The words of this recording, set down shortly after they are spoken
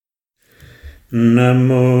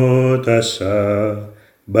Namo tassa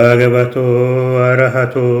bhagavato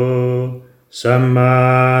arahato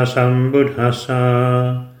samma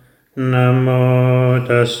sambuddhassa. Namo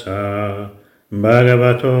tassa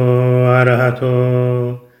bhagavato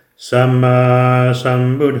arahato samma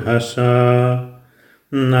sambuddhassa.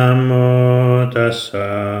 Namo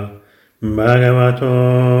tassa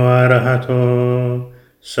bhagavato arahato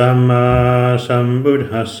samma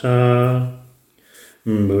sambuddhassa.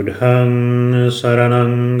 Buddhang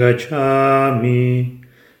saranang gacchami,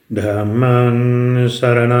 dhammang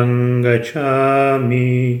saranang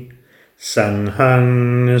gacchami,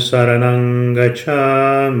 sanghang saranang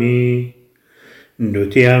gacchami,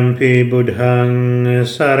 dutiyampi buddhang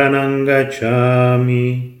saranang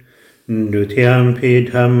gacchami, dutiyampi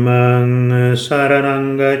dhammang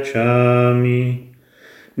saranang gacchami,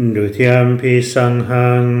 dutiyampi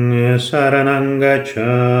sanghang saranang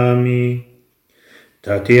gacchami,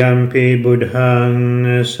 tatiyampi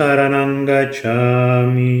buddhang saranang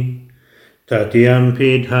gacchami,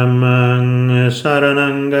 tatiyampi dhammang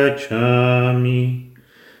saranang gacchami,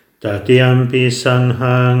 tatiyampi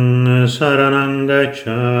sanghang saranang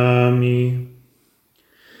gacchami.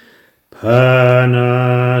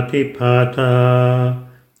 Panatipata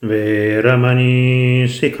veramani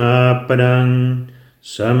sikkhapadang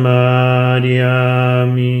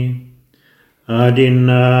samadhiyami.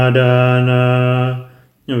 Adinadana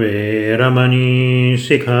veramani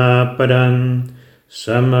sikkhapadang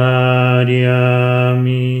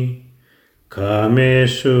samadhiyami.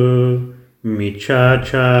 Kamesu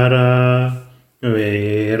miccachara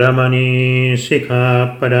veramani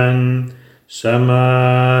sikkhapadang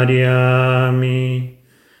samadhiyami.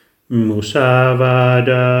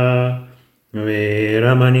 Musavada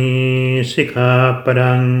veramani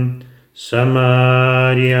sikkhapadang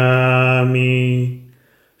samadhiyami.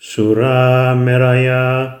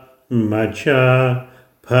 Surameraya majja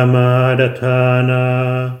pamadatthana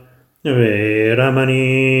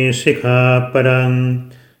veramani sikkhapadang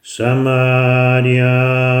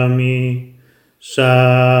samadhiyami.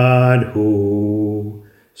 Sadhu,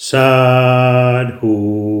 sadhu,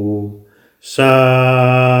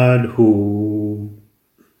 sadhu.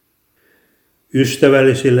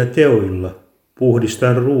 Ystävällisillä teoilla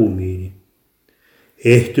puhdistan ruumiini.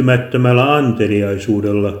 Ehtymättömällä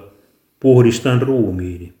anteliaisuudella puhdistan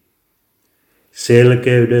ruumiini.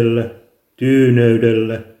 Selkeydellä,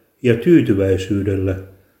 tyyneydellä ja tyytyväisyydellä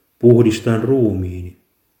puhdistan ruumiini.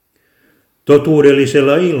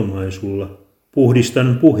 Totuudellisella ilmaisulla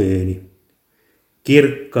puhdistan puheeni.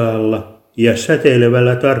 Kirkkaalla ja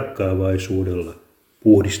säteilevällä tarkkaavaisuudella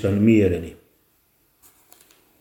puhdistan mieleni.